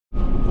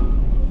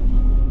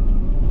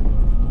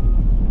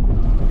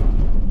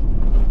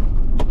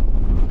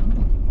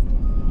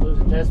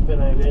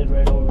drive in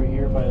right over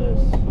here by this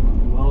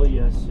well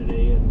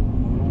yesterday,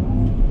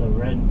 and the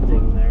red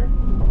thing there,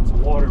 it's a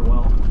water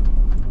well,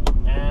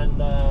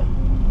 and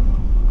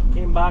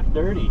came back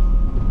dirty.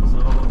 So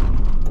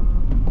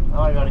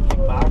now I gotta kick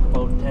back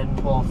about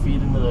 10-12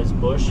 feet into this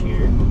bush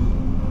here.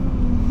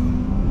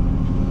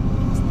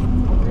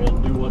 We're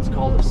gonna do what's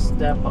called a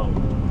step out,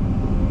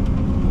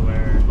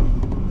 where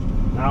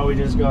now we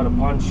just gotta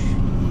punch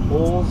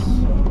holes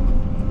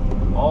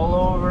all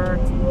over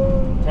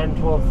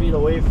 10-12 feet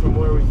away from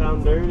where we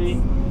found dirty,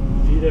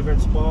 a few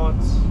different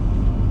spots.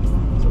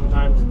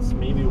 Sometimes it's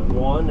maybe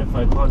one if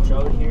I punch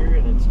out here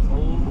and it's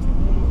clean.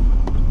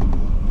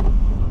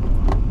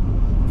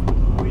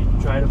 We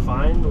try to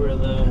find where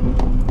the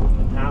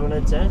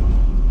contaminant's at.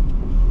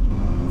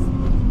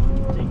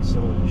 Take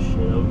some of the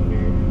shit out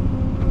here.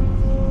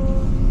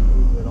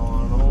 Move it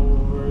on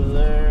over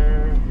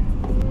there.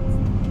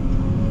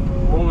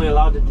 I'm only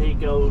allowed to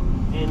take out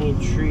any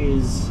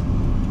trees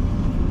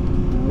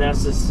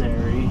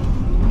necessary,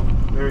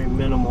 very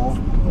minimal.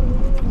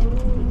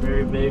 We're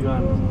very big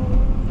on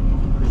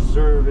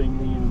preserving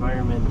the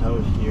environment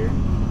out here,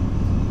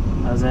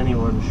 as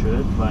anyone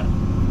should, but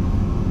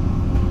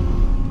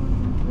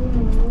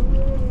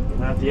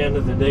at the end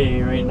of the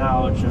day, right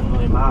now, it shouldn't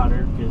really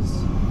matter,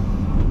 because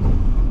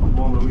the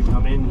moment we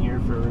come in here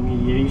for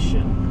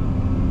remediation,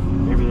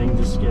 everything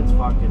just gets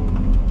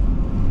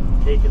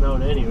fucking taken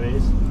out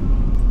anyways.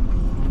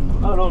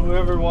 I don't know,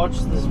 whoever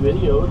watched this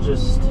video,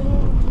 just, if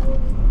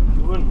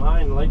you wouldn't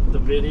mind, like the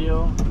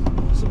video,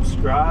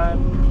 subscribe.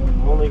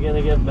 I'm only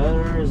gonna get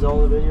better as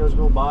all the videos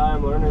go by.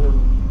 I'm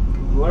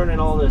learning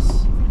all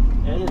this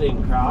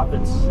editing crap.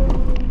 It's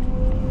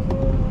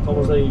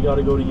almost like you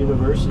gotta go to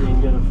university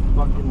and get a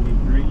fucking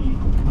degree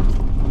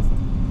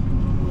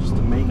just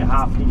to make a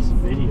half-decent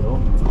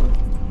video.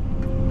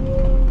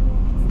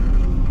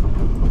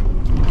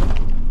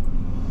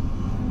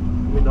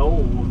 Let me know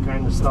what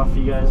kind of stuff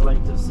you guys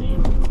like to see.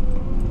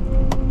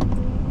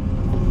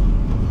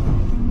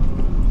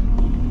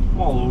 I'm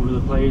all over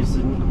the place,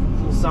 and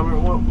in the summer,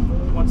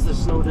 once the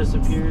snow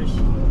disappears,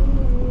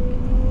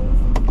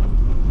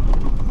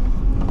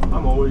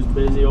 I'm always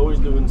busy, always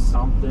doing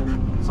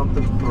something.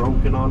 Something's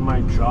broken on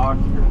my truck.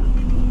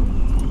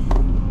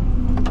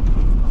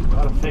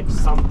 Gotta fix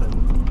something.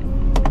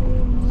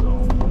 So,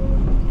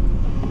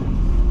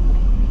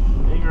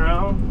 hang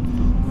around,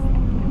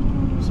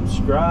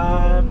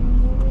 subscribe,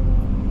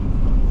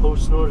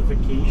 post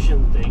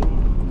notification thing.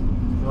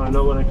 If you wanna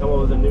know when I come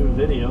out with a new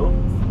video,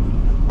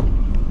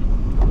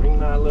 ring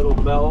that little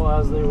bell,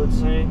 as they would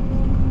say.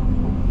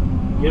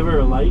 Give her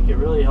a like, it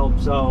really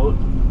helps out.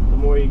 The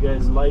more you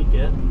guys like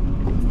it,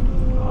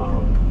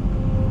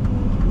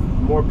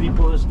 the more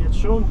people this gets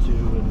shown to,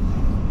 and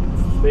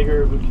the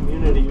bigger of a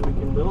community we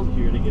can build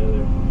here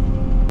together.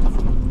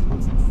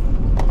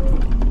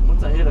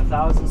 Once I hit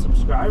 1,000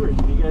 subscribers,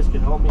 if you guys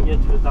can help me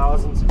get to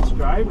 1,000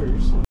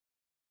 subscribers,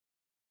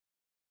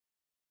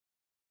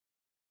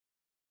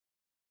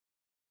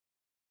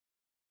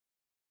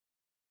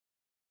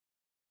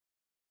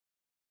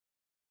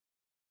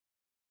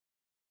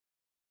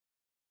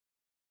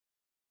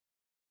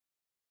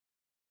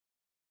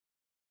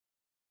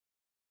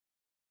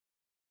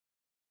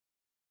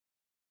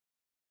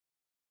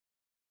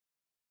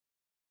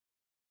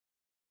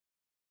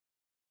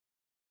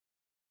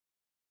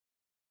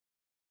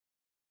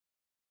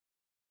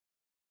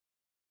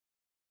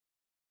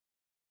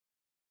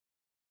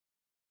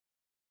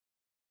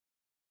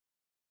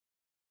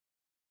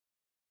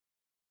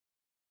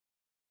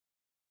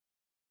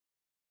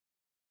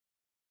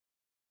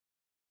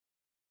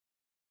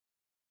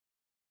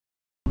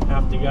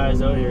 half the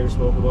guys out here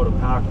smoke about a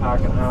pack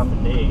and a half a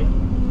day.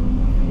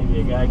 Maybe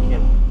a guy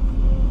can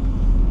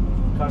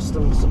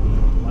custom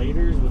some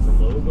lighters with a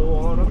logo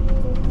on them.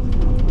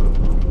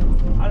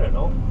 I don't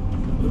know.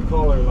 Blue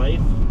Collar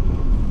Life,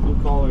 Blue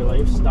Collar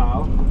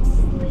Lifestyle,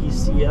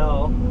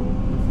 BCL.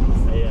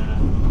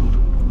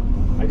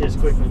 I just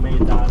quickly made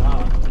that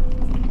up.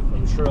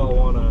 I'm sure I'll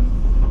want to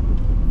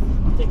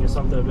think of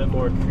something a bit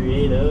more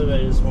creative. I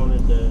just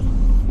wanted to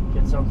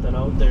get something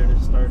out there to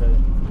start a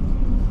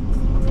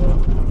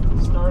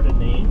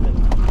name, and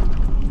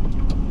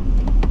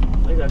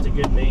I think that's a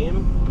good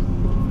name.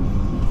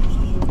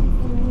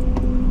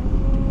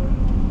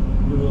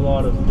 Do a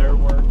lot of dirt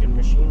work and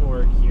machine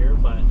work here,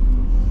 but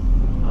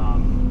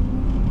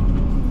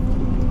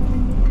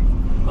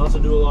I also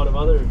do a lot of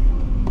other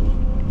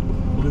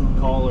blue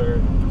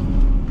collar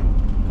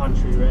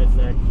country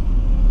redneck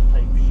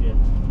type shit.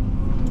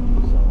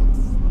 So,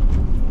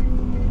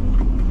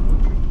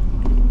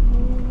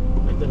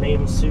 like the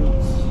name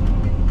suits.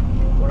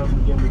 What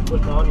I'm going to be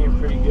putting on here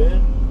pretty good.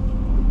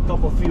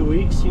 A few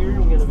weeks here,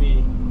 I'm going to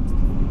be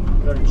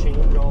gotta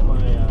change all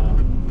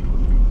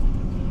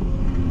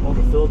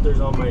the filters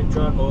on my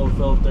truck. Oil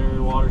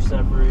filter, water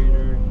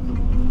separator,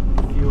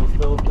 fuel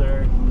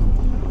filter.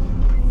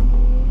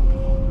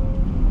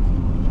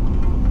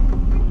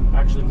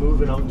 Actually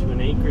moving out to an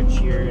acreage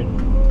here in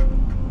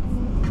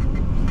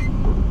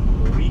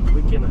a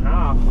week and a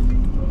half.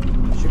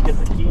 Should get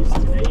the keys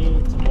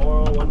today,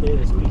 tomorrow, one day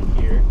this week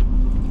here.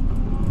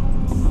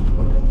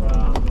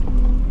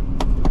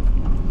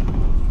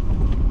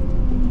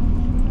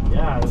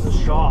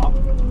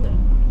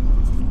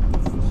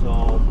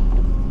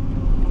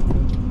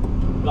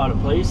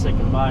 price, I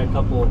can buy a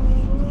couple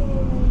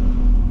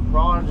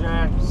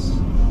projects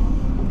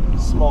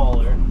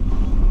smaller.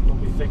 We'll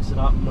be fixing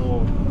up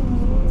no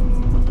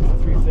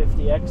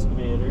 350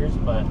 excavators,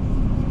 but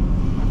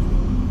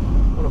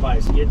I'm gonna buy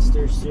a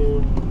skidster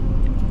soon.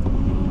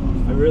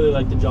 I really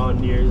like the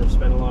John Deeres. I've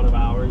spent a lot of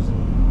hours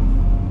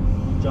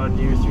in John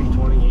Deere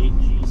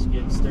 328G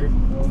skidster.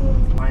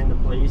 Find a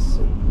place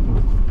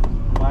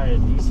and buy a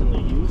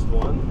decently used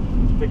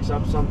one. Fix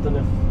up something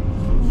if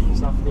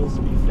stuff needs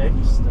to be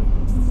fixed. And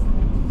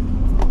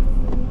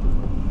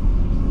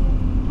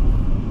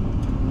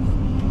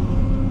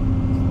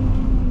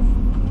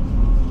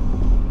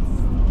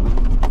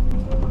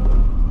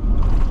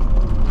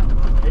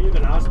I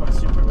even asked my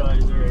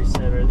supervisor, I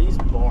said, are these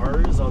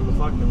bars on the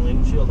fucking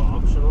windshield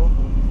optional?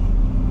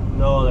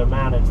 No, they're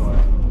mandatory.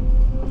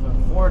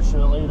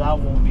 Unfortunately, that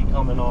won't be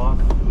coming off.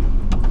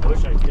 I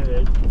wish I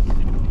could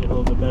get a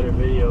little bit better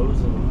videos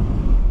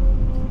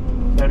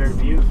and better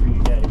view for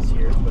you guys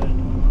here, but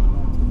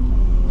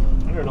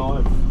I don't know.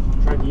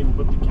 I've tried to even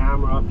put the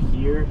camera up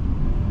here,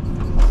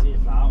 see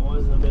if that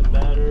wasn't a bit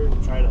better.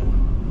 Try to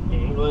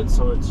angle it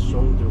so it's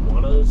shown through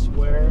one of the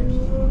squares.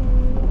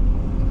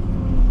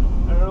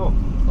 I don't know.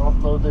 I'll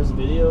upload this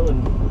video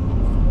and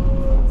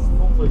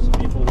hopefully some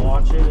people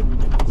watch it and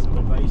give me some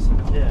advice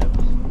and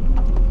tips.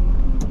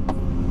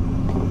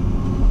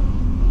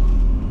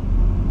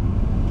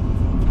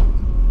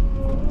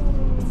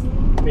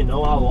 Let me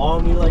know how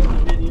long you like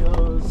the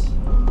videos.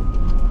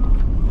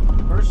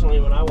 Personally,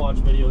 when I watch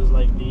videos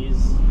like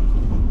these,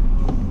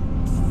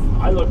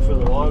 I look for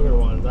the longer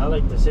ones. I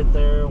like to sit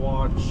there and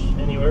watch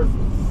anywhere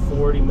from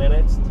 40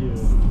 minutes to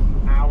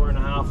an hour and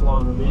a half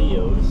long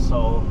videos.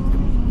 So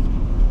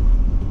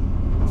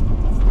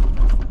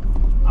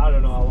I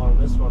don't know how long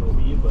this one will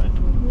be, but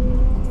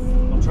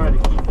I'll try to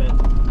keep it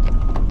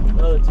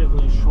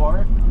relatively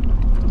short.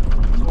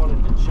 Just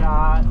wanted to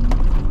chat,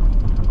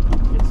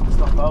 get some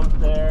stuff out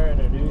there,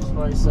 introduce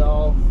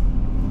myself.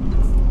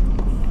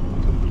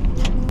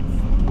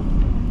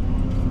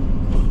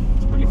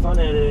 It's pretty fun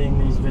editing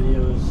these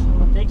videos.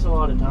 It takes a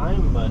lot of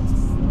time, but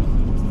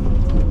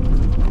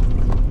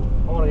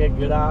I want to get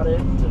good at it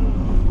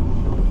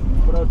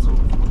and put out some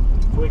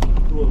quick,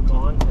 cool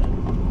content.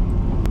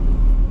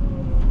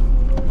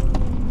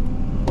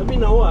 Let me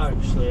know,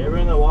 actually,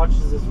 everyone that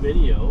watches this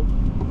video,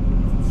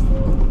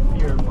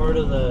 if you're a part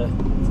of the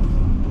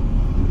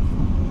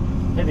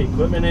heavy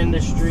equipment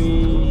industry,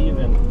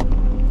 even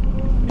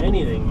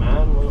anything,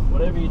 man,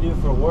 whatever you do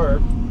for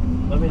work,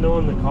 let me know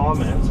in the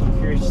comments. I'm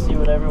curious to see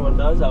what everyone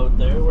does out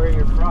there, where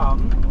you're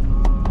from,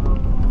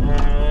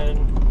 and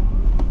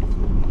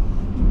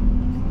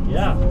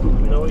yeah, let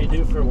me know what you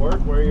do for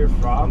work, where you're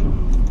from,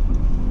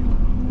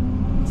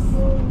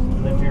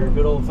 and if you're a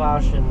good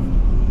old-fashioned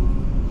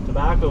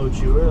tobacco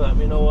chewer, let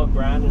me know what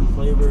brand and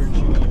flavor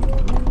chew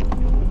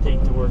you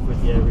take to work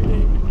with you every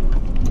day.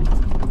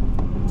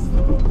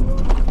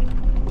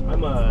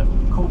 I'm a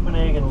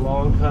Copenhagen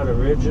long cut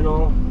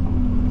original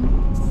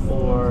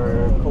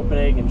or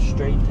Copenhagen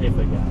straight type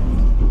of guy.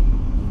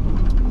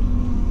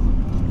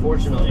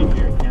 Fortunately,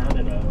 here in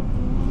Canada,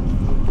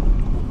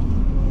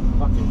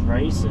 fucking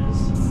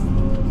prices,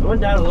 I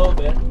went down a little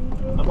bit.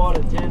 I bought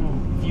a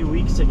tin a few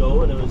weeks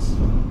ago and it was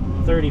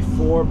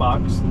 34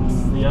 bucks.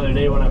 And the other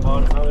day when I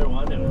bought another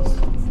one, it was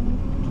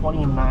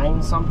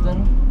 29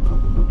 something.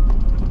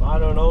 I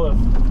don't know if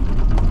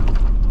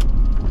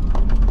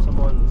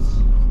someone's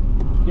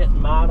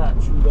getting mad at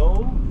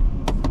Trudeau,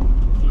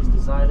 if he's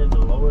decided to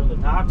lower the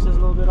taxes a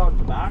little bit on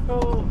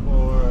tobacco,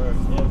 or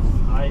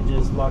if I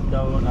just lucked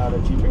out at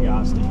a cheaper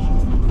gas station.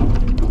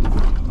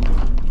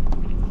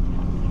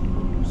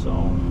 So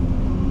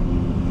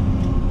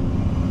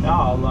yeah,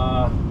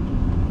 I'll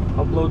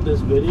upload this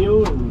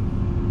video,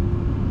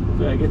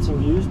 and if I get some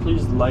views,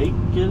 please like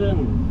it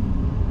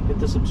and hit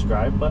the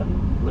subscribe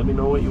button. Let me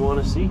know what you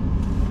want to see.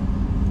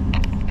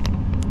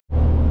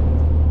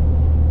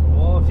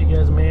 Well, if you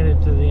guys made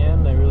it to the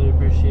end, I really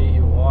appreciate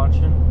you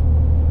watching.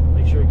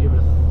 Make sure to give it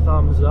a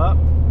thumbs up,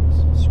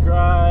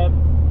 subscribe,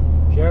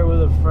 share it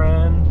with a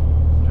friend,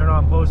 turn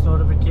on post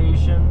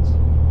notifications,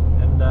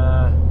 and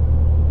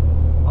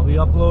I'll be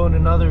uploading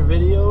another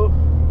video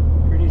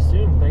pretty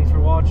soon. Thanks for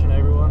watching,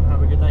 everyone.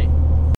 Have a good night.